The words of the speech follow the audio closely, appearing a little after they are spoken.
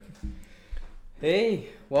Hey,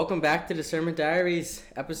 welcome back to the Sermon Diaries,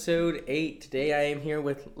 episode 8. Today I am here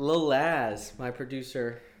with Lil Laz, my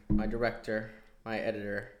producer, my director, my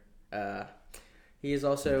editor. He is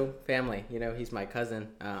also family. He's my cousin.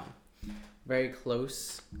 Very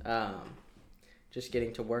close. Just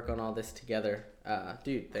getting to work on all this together.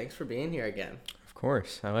 Dude, thanks for being here again. Of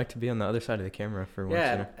course. I like to be on the other side of the camera for once.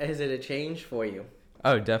 Yeah, is it a change for you?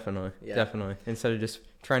 Oh, definitely. Yeah. Definitely. Instead of just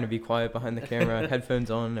trying to be quiet behind the camera, headphones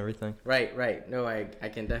on and everything. Right. No, I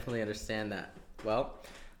can definitely understand that. Well,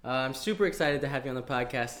 I'm super excited to have you on the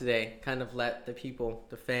podcast today. Kind of let the people,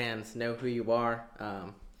 the fans, know who you are,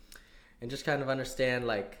 and just kind of understand,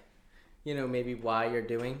 maybe why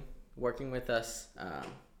you're working with us.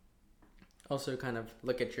 Also kind of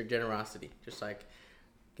look at your generosity, just like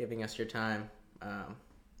giving us your time.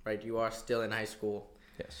 Right, you are still in high school.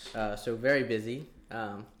 Yes. So very busy.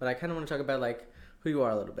 But I kind of want to talk about who you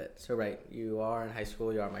are a little bit. So right, you are in high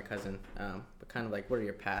school. You are my cousin. But kind of what are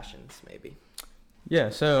your passions, maybe? Yeah.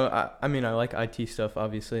 So I like IT stuff.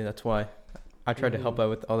 Obviously, that's why I tried to help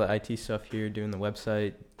out with all the IT stuff here, doing the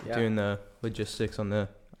website, doing the logistics on the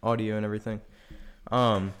audio and everything.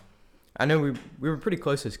 I know we were pretty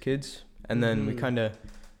close as kids, and then we kind of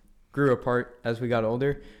grew apart as we got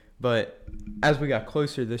older. But as we got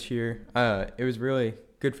closer this year, it was really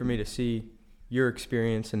good for me to see your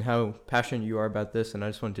experience and how passionate you are about this, and I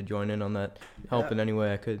just wanted to join in on that, help in any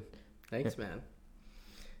way I could. Thanks, man.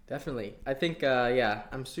 Definitely. I think,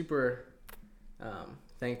 I'm super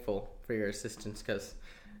thankful for your assistance, because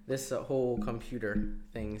this whole computer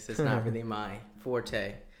things is not really my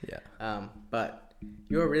forte. Yeah. But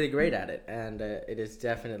you're really great at it, and it is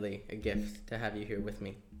definitely a gift to have you here with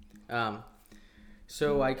me.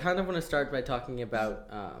 So I kind of want to start by talking about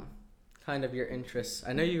kind of your interests.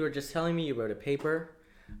 I know you were just telling me you wrote a paper.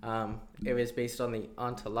 It was based on the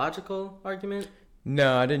ontological argument.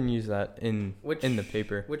 No, I didn't use that in the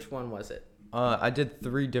paper. Which one was it? I did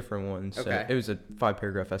 3 different ones. Okay. So it was a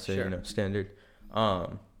 5-paragraph essay, Sure. Standard.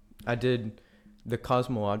 I did the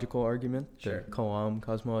cosmological argument, Sure. the Kalam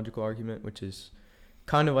cosmological argument, which is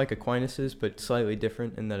kind of like Aquinas', but slightly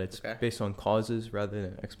different in that it's based on causes rather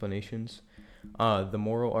than explanations. The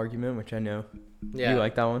moral argument, which I know you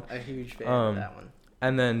like that one. A huge fan of that one.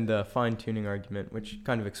 And then the fine-tuning argument, which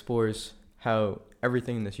kind of explores how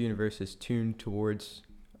everything in this universe is tuned towards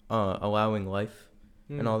allowing life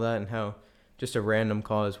and all that, and how just a random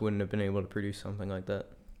cause wouldn't have been able to produce something like that.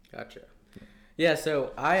 Gotcha. Yeah,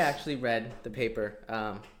 so I actually read the paper.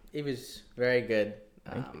 It was very good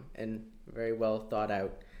and very well thought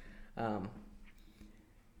out.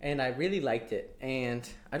 And I really liked it. And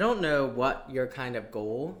I don't know what your kind of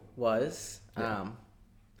goal was. Yeah.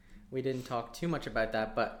 We didn't talk too much about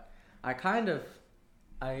that, but I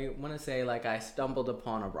want to say I stumbled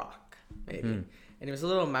upon a rock, maybe. And it was a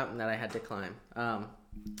little mountain that I had to climb.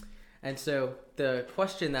 And so the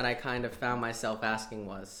question that I kind of found myself asking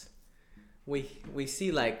was, we see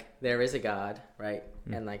there is a God, right?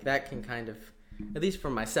 And that can kind of, at least for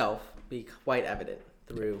myself, be quite evident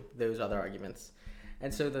through those other arguments.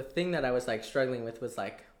 And so the thing that I was struggling with was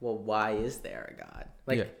well, why is there a God?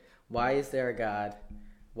 Why is there a God?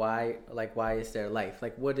 Why is there life?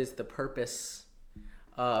 What is the purpose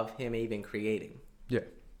of him even creating? Yeah.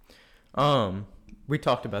 We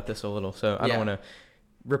talked about this a little, so I don't want to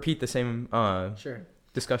repeat the same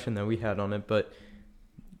discussion that we had on it, but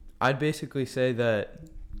I'd basically say that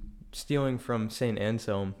stealing from Saint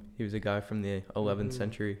Anselm, he was a guy from the 11th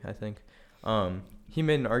century, I think. He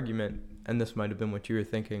made an argument, and this might have been what you were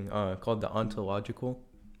thinking, called the ontological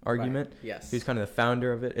argument. Right. Yes. He's kind of the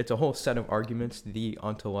founder of it. It's a whole set of arguments, the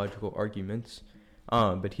ontological arguments.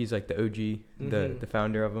 But he's the OG, the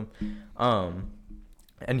founder of them.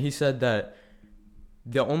 And he said that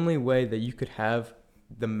the only way that you could have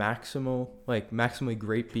the maximally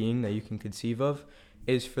great being that you can conceive of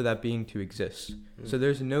is for that being to exist. So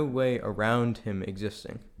there's no way around him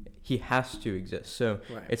existing. He has to exist. So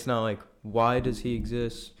it's not why does he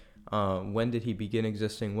exist? When did he begin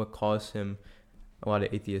existing? What caused him? A lot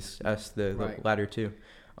of atheists ask the latter too.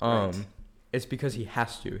 It's because he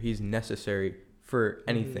has to. He's necessary for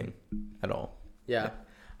anything at all. Yeah.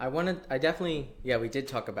 We did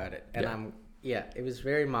talk about it. And it was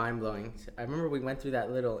very mind-blowing. I remember we went through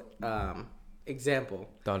that little example.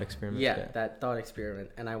 Thought experiment. Yeah, that thought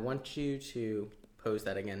experiment. And I want you to pose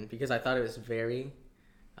that again, because I thought it was very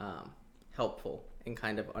helpful in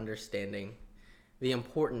kind of understanding the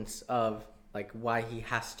importance of why he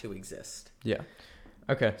has to exist. Yeah.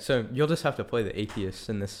 Okay, so you'll just have to play the atheist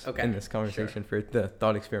in this conversation for the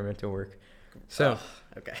thought experiment to work. So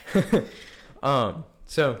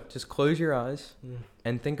So just close your eyes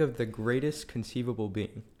and think of the greatest conceivable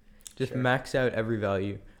being. Just max out every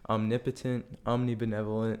value. Omnipotent,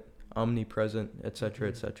 omnibenevolent, omnipresent, etc.,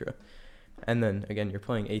 etc. And then, again, you're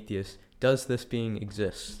playing atheist. Does this being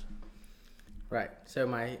exist? Right. So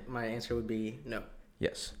my answer would be no.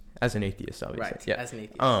 Yes. As an atheist, obviously. Right. Yeah. As an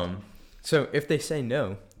atheist. So if they say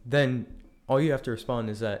no, then all you have to respond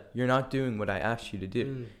is that you're not doing what I asked you to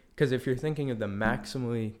do. Because if you're thinking of the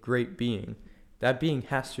maximally great being, that being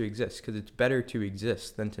has to exist, because it's better to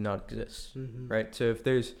exist than to not exist, right? So if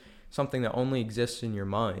there's something that only exists in your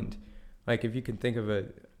mind, like if you can think of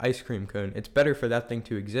an ice cream cone, it's better for that thing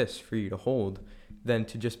to exist for you to hold than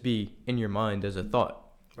to just be in your mind as a thought,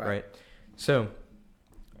 right? So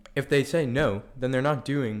if they say no, then they're not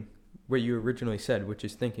doing what you originally said, which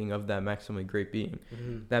is thinking of that maximally great being.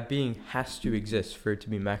 That being has to exist for it to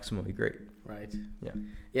be maximally great. Right. Yeah.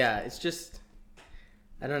 Yeah, it's just,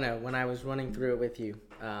 I don't know, when I was running through it with you,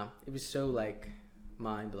 it was so like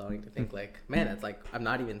mind-blowing to think like, man, it's like I'm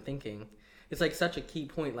not even thinking. It's like such a key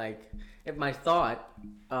point. Like if my thought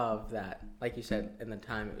of that, like you said in the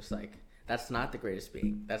time, it was like, that's not the greatest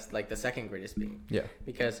being. That's like the second greatest being. Yeah.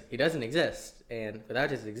 Because he doesn't exist, and without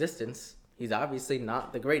his existence, he's obviously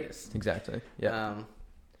not the greatest. Exactly. Yeah.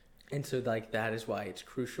 And so like that is why it's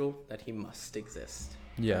crucial that he must exist.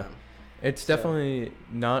 Yeah. It's definitely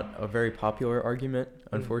not a very popular argument,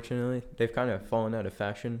 unfortunately. They've kind of fallen out of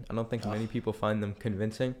fashion. I don't think many people find them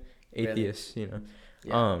convincing. Atheists, really?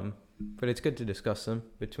 Yeah. But it's good to discuss them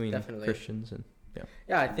between Christians and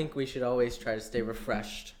Yeah, I think we should always try to stay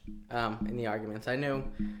refreshed in the arguments. I know,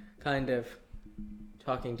 kind of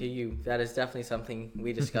talking to you, that is definitely something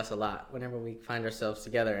we discuss a lot whenever we find ourselves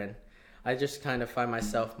together, and I just kind of find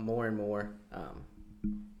myself more and more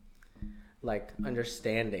like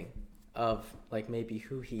understanding of like maybe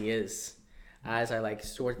who he is as I like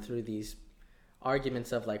sort through these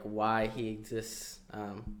arguments of like why he exists,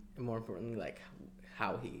 and more importantly like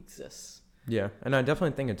how he exists. Yeah, and I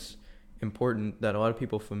definitely think it's important that a lot of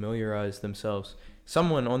people familiarize themselves.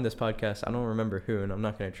 Someone on this podcast, I don't remember who, and I'm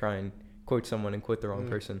not going to try and quote someone and quote the wrong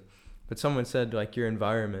person, but someone said like your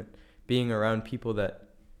environment, being around people that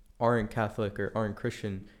aren't Catholic or aren't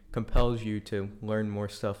Christian, compels you to learn more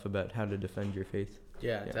stuff about how to defend your faith.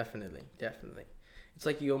 Yeah. Definitely. It's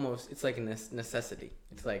like it's like a necessity.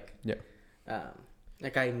 It's like,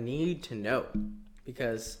 like I need to know,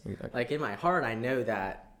 because like in my heart, I know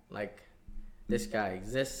that like this guy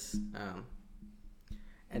exists.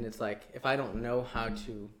 And it's like, if I don't know how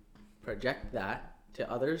to project that to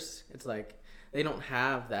others, it's like they don't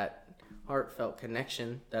have that heartfelt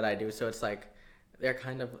connection that I do. So it's like,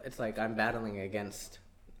 it's like I'm battling against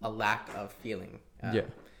a lack of feeling.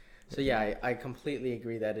 So yeah, I completely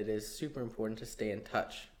agree that it is super important to stay in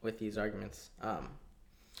touch with these arguments.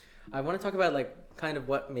 I want to talk about like kind of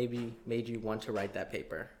what maybe made you want to write that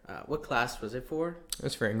paper. What class was it for? It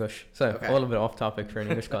was for English. So a little bit off topic for an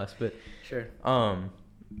English class, but sure.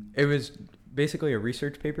 It was basically a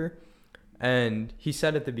research paper, and he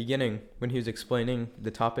said at the beginning when he was explaining the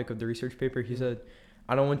topic of the research paper, he said,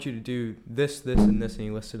 I don't want you to do this, this, and this, and he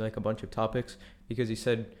listed like a bunch of topics, because he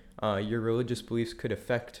said your religious beliefs could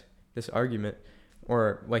affect this argument,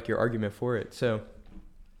 or like your argument for it. So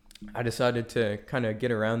I decided to kind of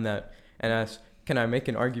get around that and ask, can I make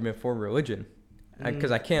an argument for religion?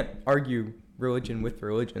 Because I can't argue religion with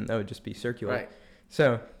religion. That would just be circular. Right.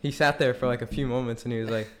 So he sat there for like a few moments and he was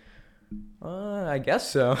like, I guess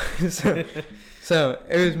so. So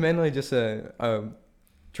it was mainly just trying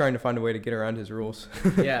to find a way to get around his rules.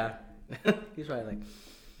 Yeah. He's probably like,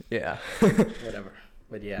 yeah. Whatever.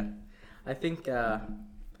 But yeah, I think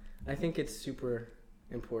it's super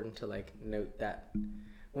important to like note that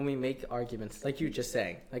when we make arguments, like you were just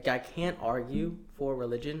saying, like I can't argue for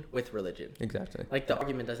religion with religion. Exactly. Like the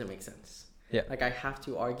argument doesn't make sense. Yeah. Like I have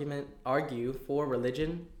to argue for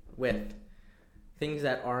religion with things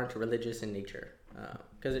that aren't religious in nature,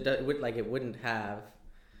 because it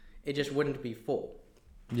just wouldn't be full.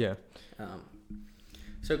 Yeah.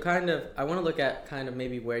 So I want to look at kind of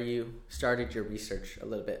maybe where you started your research a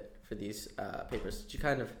little bit for these papers. Did you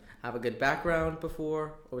kind of have a good background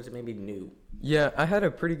before, or was it maybe new? Yeah, I had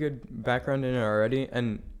a pretty good background in it already,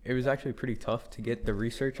 and it was actually pretty tough to get the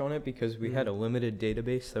research on it because we had a limited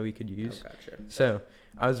database that we could use. Oh, gotcha. So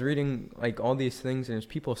I was reading like all these things, and it was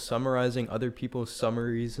people summarizing other people's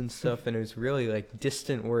summaries and stuff, and it was really like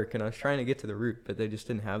distant work, and I was trying to get to the root, but they just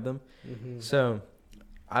didn't have them. So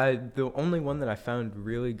the only one that I found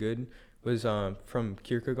really good was from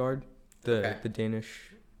Kierkegaard, the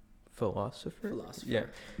Danish philosopher. Yeah.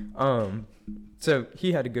 So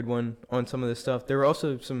he had a good one on some of this stuff. There were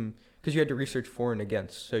also some, because you had to research for and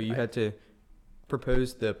against, so you had to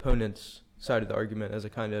propose the opponent's side of the argument as a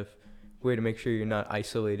kind of way to make sure you're not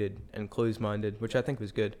isolated and closed-minded, which I think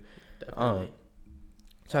was good. Definitely.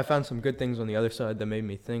 So I found some good things on the other side that made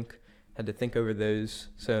me think. Had to think over those.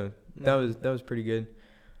 So that was pretty good.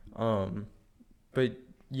 But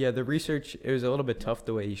yeah, the research, it was a little bit tough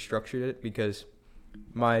the way he structured it, because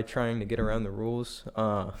my trying to get around the rules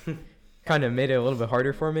kind of made it a little bit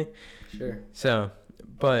harder for me. Sure. So,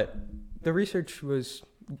 but the research was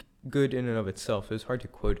good in and of itself. It was hard to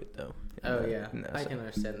quote it though. Oh yeah, I can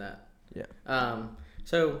understand that. Yeah.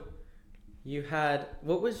 So you had,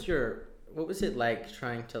 what was it like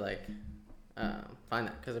trying to like find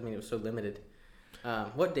that? Because I mean, it was so limited.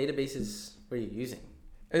 What databases were you using?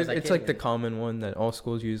 It's like the common one that all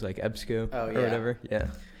schools use, like EBSCO or whatever. Yeah.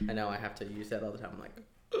 I know, I have to use that all the time. I'm like,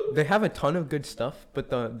 they have a ton of good stuff, but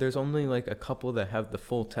there's only like a couple that have the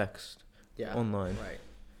full text online. Right.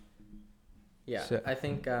 Yeah, So, I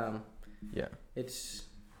think it's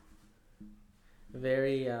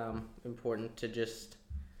very important to just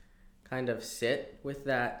kind of sit with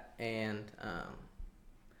that and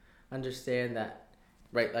understand that,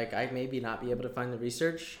 right, like I maybe not be able to find the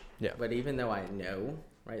research, but even though I know,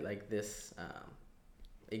 right, like this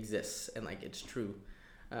exists and like it's true,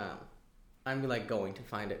 I'm like going to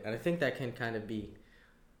find it. And I think that can kind of be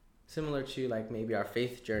similar to like maybe our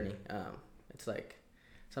faith journey. It's like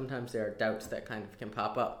sometimes there are doubts that kind of can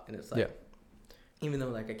pop up, and it's like even though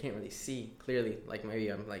like I can't really see clearly, like maybe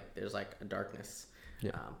I'm like there's like a darkness,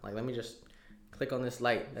 like let me just click on this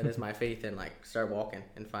light that is my faith and like start walking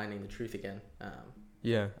and finding the truth again.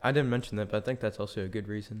 Yeah, I didn't mention that, but I think that's also a good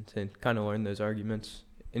reason to kind of learn those arguments.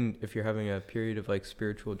 If you're having a period of like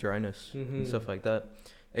spiritual dryness and stuff like that,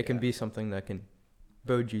 it can be something that can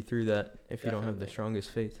bode you through that if you don't have the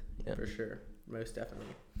strongest faith. Yeah, for sure, most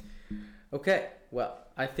definitely. Okay, well,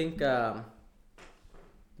 I think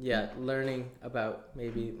learning about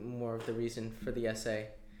maybe more of the reason for the essay,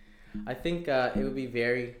 I think it would be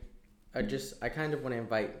very. I kind of want to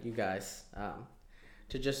invite you guys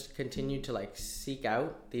to just continue to like seek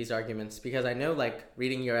out these arguments, because I know like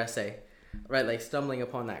reading your essay, right, like stumbling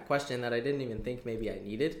upon that question that I didn't even think maybe I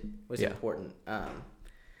needed was important,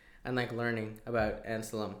 and like learning about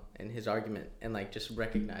Anselm and his argument and like just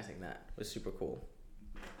recognizing that was super cool.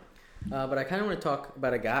 But I kind of want to talk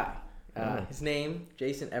about a guy. His name,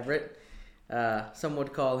 Jason Evert. Some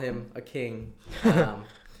would call him a king.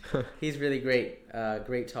 He's really great,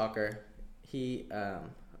 great talker. He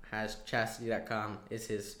has chastity.com is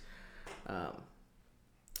his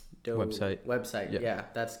website. Yeah,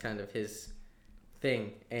 that's kind of his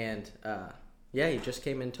thing. And he just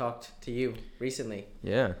came and talked to you recently.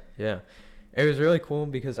 Yeah. It was really cool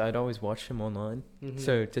because I'd always watched him online.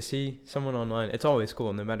 So to see someone online, it's always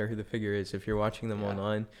cool, no matter who the figure is, if you're watching them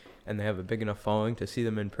online and they have a big enough following to see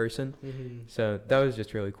them in person. So that was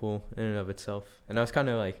just really cool in and of itself. And I was kind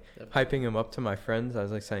of like hyping him up to my friends. I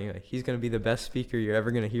was like saying like, he's going to be the best speaker you're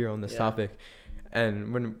ever going to hear on this topic.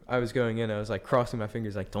 And when I was going in, I was like crossing my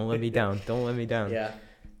fingers like, don't let me down, don't let me down. Yeah.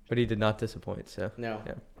 But he did not disappoint. So no.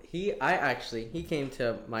 Yeah. He came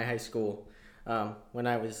to my high school when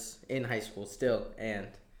I was in high school still, and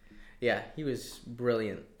he was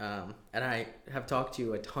brilliant. And I have talked to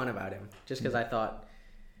you a ton about him just because I thought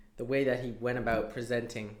the way that he went about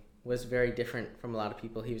presenting was very different from a lot of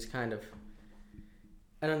people. He was kind of,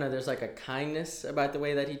 I don't know, there's like a kindness about the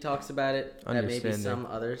way that he talks about it that maybe some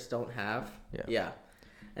others don't have. Yeah.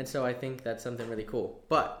 And so I think that's something really cool.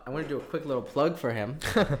 But I want to do a quick little plug for him.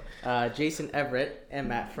 Jason Evert and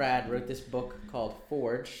Matt Fradd wrote this book called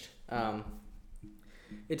Forged.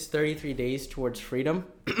 It's 33 Days Towards Freedom.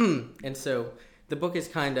 And so the book is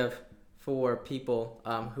kind of for people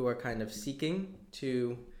who are kind of seeking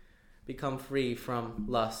to become free from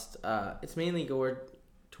lust. It's mainly geared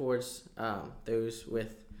towards those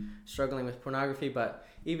struggling with pornography, but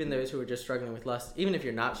even those who are just struggling with lust, even if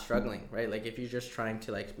you're not struggling, right? Like if you're just trying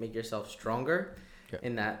to like make yourself stronger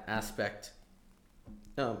in that aspect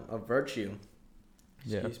of virtue,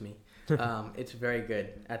 excuse me, it's very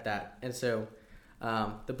good at that. And so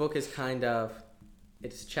the book is kind of,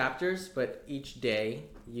 it's chapters, but each day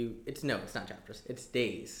it's not chapters, it's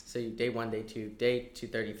days. So day 1, day 2, day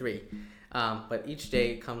 233. But each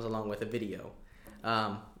day comes along with a video.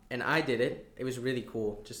 And I did it. It was really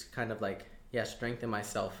cool. Just kind of like, strengthen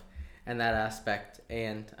myself and that aspect.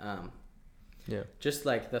 And just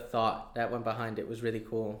like the thought that went behind it was really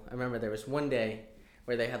cool. I remember there was one day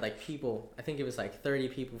where they had like people, I think it was like 30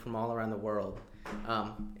 people from all around the world.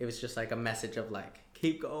 It was just like a message of like,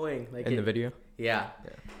 keep going. Like in the video? Yeah.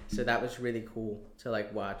 So that was really cool to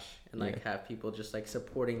like watch and like have people just like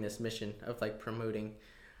supporting this mission of like promoting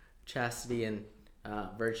chastity and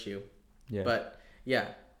virtue. But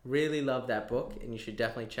really love that book, and you should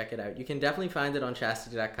definitely check it out. You can definitely find it on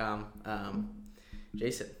chastity.com.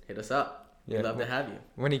 Jason, hit us up. Yeah. We'd love to have you.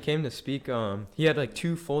 When he came to speak, he had like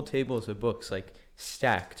 2 full tables of books, like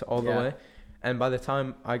stacked all the way. And by the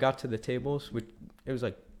time I got to the tables, which it was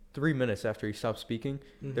like 3 minutes after he stopped speaking,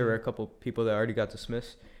 there were a couple people that already got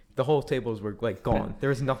dismissed. The whole tables were like gone. There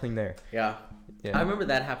was nothing there. Yeah. I remember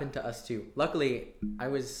that happened to us too. Luckily, I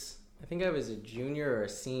think I was a junior or a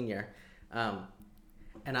senior.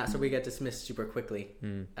 So we got dismissed super quickly.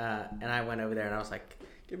 And I went over there and I was like,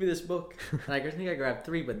 give me this book. And I think I grabbed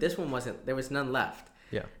 3, but this one there was none left.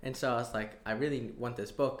 Yeah. And so I was like, I really want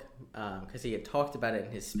this book because he had talked about it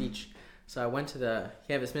in his speech. So I went to the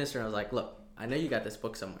campus minister and I was like, look, I know you got this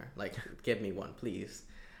book somewhere. Like, give me one, please.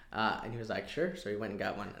 And he was like, sure. So he went and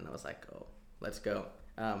got one. And I was like, oh, let's go.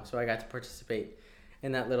 So I got to participate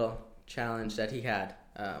in that little challenge that he had.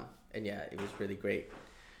 And yeah, it was really great.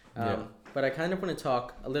 But I kind of want to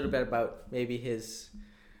talk a little bit about maybe his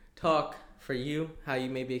talk for you, how you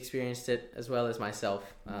maybe experienced it, as well as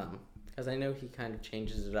myself. Because I know he kind of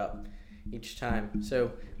changes it up each time.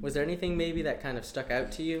 So was there anything maybe that kind of stuck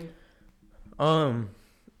out to you?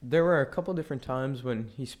 There were a couple different times when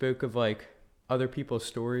he spoke of like other people's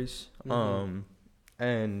stories,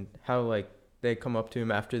 and how like they come up to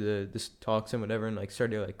him after the talks and whatever, and like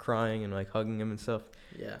started like crying and like hugging him and stuff.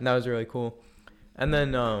 Yeah. And that was really cool. And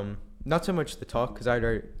then not so much the talk, because I'd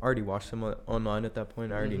already watched them online at that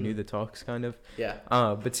point. I already knew the talks kind of. Yeah.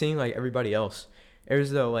 But seeing like everybody else, it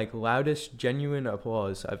was the like loudest genuine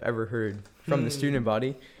applause I've ever heard from the student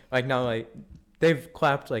body. Like now, like they've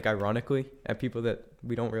clapped like ironically at people that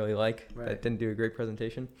we don't really like, that didn't do a great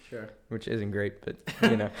presentation. Sure. Which isn't great, but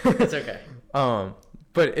you know. It's okay.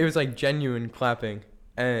 But it was like genuine clapping,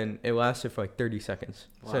 and it lasted for like 30 seconds.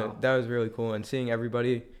 Wow. So that was really cool, and seeing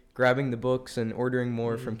everybody grabbing the books and ordering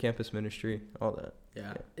more from campus ministry, all that.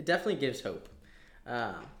 Yeah. It definitely gives hope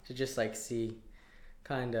to just like see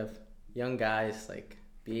kind of young guys like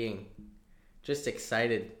being just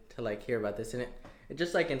excited to like hear about this, and it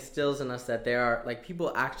just like instills in us that there are like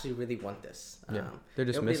people actually really want this. They're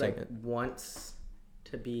just nobody, missing like, it. Wants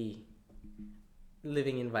to be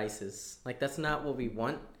living in vices. Like that's not what we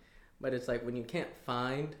want, but it's like when you can't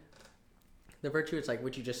find the virtue, it's like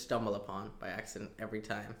what you just stumble upon by accident every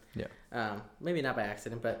time. Yeah. Maybe not by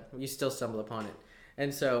accident, but you still stumble upon it.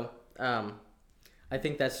 And so I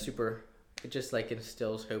think that's super. It just like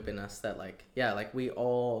instills hope in us that like like we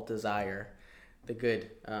all desire the good.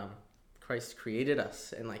 Christ created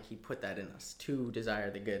us, and like he put that in us to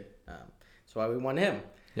desire the good. That's why we want him.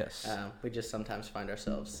 Yes. We just sometimes find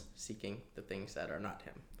ourselves seeking the things that are not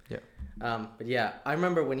him. Yeah. But yeah, I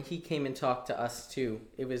remember when he came and talked to us too.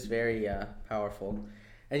 It was very powerful,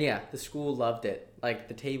 and yeah, the school loved it. Like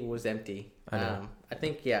the table was empty. I know. I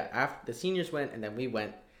think after the seniors went, and then we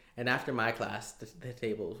went, and after my class, the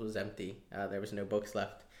table was empty. There was no books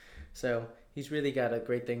left. So he's really got a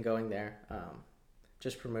great thing going there.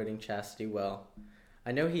 Just promoting chastity well.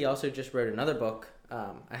 I know he also just wrote another book.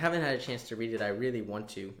 I haven't had a chance to read it. I really want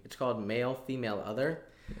to. It's called Male, Female, Other.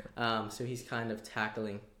 Yeah. So he's kind of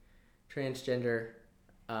tackling transgender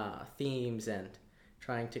themes and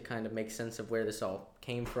trying to kind of make sense of where this all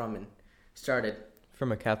came from and started.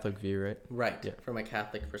 From a Catholic view, right? Right. Yeah. From a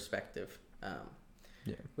Catholic perspective.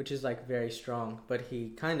 Yeah. Which is like very strong. But he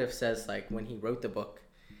kind of says like when he wrote the book,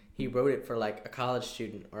 he wrote it for like a college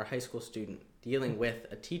student or a high school student dealing with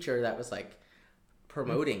a teacher that was like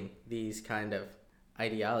promoting these kind of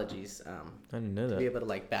ideologies. I didn't know that. To be able to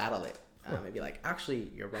like battle it. Maybe like,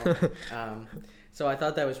 actually, you're wrong. So I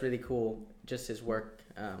thought that was really cool, just his work.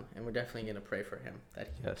 And we're definitely going to pray for him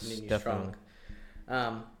that he continues strong.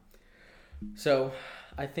 So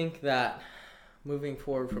I think that moving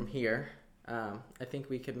forward from here, I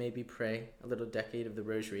think we could maybe pray a little decade of the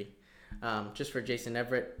rosary, just for Jason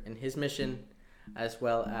Evert and his mission, as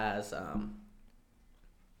well as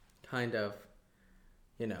kind of,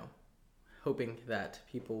 hoping that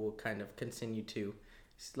people will kind of continue to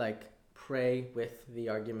like pray with the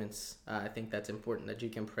arguments. I think that's important that you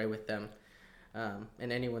can pray with them,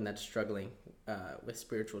 and anyone that's struggling with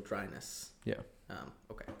spiritual dryness. Yeah.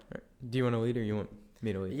 Okay. All right. Do you want to lead or you want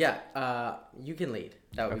me to lead? Yeah. You can lead.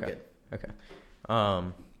 That would be good. Okay.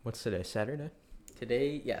 What's today? Saturday?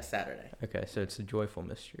 Today, Saturday. Okay, so it's the joyful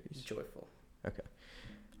mysteries. Joyful. Okay.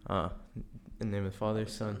 In the name of the Father,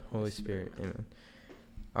 Son, Holy Spirit. Amen.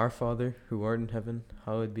 Our Father, who art in heaven,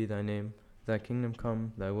 hallowed be thy name. Thy kingdom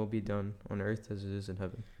come, thy will be done, on earth as it is in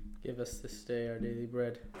heaven. Give us this day our daily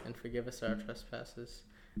bread, and forgive us our trespasses,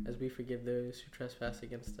 as we forgive those who trespass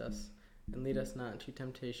against us. And lead us not into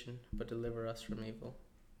temptation, but deliver us from evil.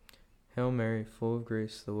 Hail Mary, full of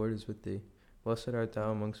grace, the Lord is with thee. Blessed art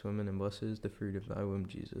thou amongst women, and blessed is the fruit of thy womb,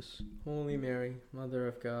 Jesus. Holy Mary, Mother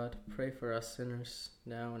of God, pray for us sinners,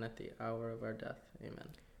 now and at the hour of our death. Amen.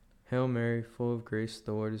 Hail Mary, full of grace,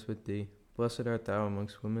 the Lord is with thee. Blessed art thou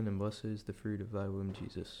amongst women, and blessed is the fruit of thy womb,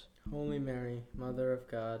 Jesus. Holy Mary, Mother of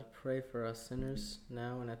God, pray for us sinners,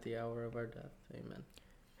 now and at the hour of our death. Amen.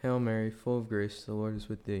 Hail Mary, full of grace, the Lord is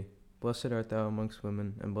with thee. Blessed art thou amongst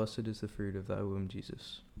women, and blessed is the fruit of thy womb,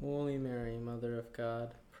 Jesus. Holy Mary, Mother of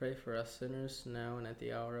God, pray for us sinners, now and at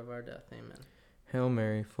the hour of our death. Amen. Hail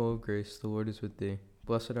Mary, full of grace, the Lord is with thee.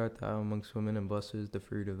 Blessed art thou amongst women, and blessed is the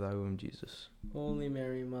fruit of thy womb, Jesus. Holy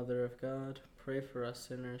Mary, Mother of God, pray for us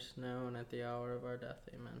sinners, now and at the hour of our death.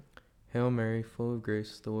 Amen. Hail Mary, full of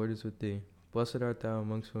grace, the Lord is with thee. Blessed art thou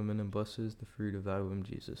amongst women, and blessed is the fruit of thy womb,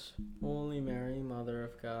 Jesus. Holy Mary, Mother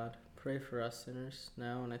of God, pray for us sinners,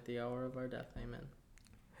 now and at the hour of our death. Amen.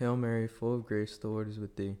 Hail Mary, full of grace, the Lord is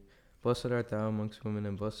with thee. Blessed art thou amongst women,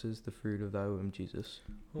 and blessed is the fruit of thy womb, Jesus.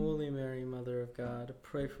 Holy Mary, Mother of God,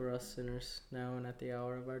 pray for us sinners, now and at the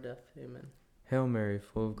hour of our death. Amen. Hail Mary,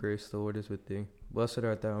 full of grace, the Lord is with thee. Blessed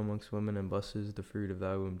art thou amongst women, and blessed is the fruit of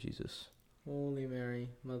thy womb, Jesus. Holy Mary,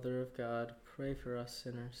 Mother of God, pray for us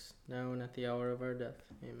sinners, now and at the hour of our death.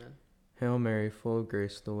 Amen. Hail Mary, full of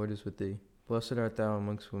grace, the Lord is with thee. Blessed art thou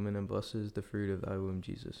amongst women, and blessed is the fruit of thy womb,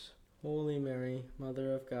 Jesus. Holy Mary,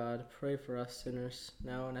 Mother of God, pray for us sinners,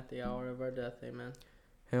 now and at the hour of our death. Amen.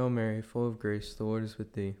 Hail Mary, full of grace, the Lord is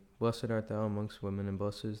with thee. Blessed art thou amongst women, and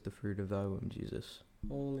blessed is the fruit of thy womb, Jesus.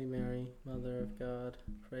 Holy Mary, Mother of God,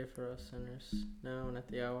 pray for us sinners, now and at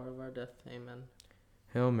the hour of our death. Amen.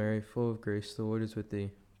 Hail Mary, full of grace, the Lord is with thee.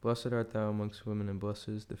 Blessed art thou amongst women, and blessed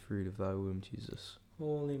is the fruit of thy womb, Jesus.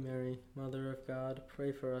 Holy Mary, Mother of God,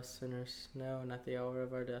 pray for us sinners, now and at the hour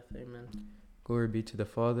of our death. Amen. Glory be to the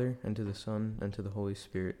Father, and to the Son, and to the Holy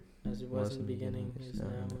Spirit. As it was in the beginning, is now,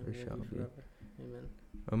 and will be forever. Amen.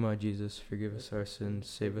 O my Jesus, forgive us our sins,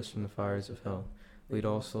 save us from the fires of hell. Lead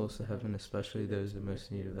all souls to heaven, especially those in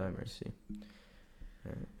most need of thy mercy. All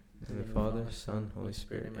right. In the Father, Son, Holy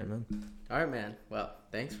Spirit. Amen. All right, man. Well,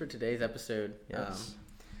 thanks for today's episode. Yes.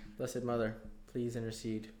 Blessed Mother, please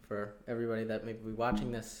intercede for everybody that may be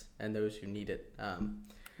watching this and those who need it.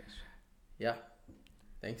 Yeah.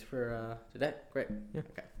 Thanks for today. Great. Yeah.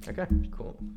 Okay. Okay, cool.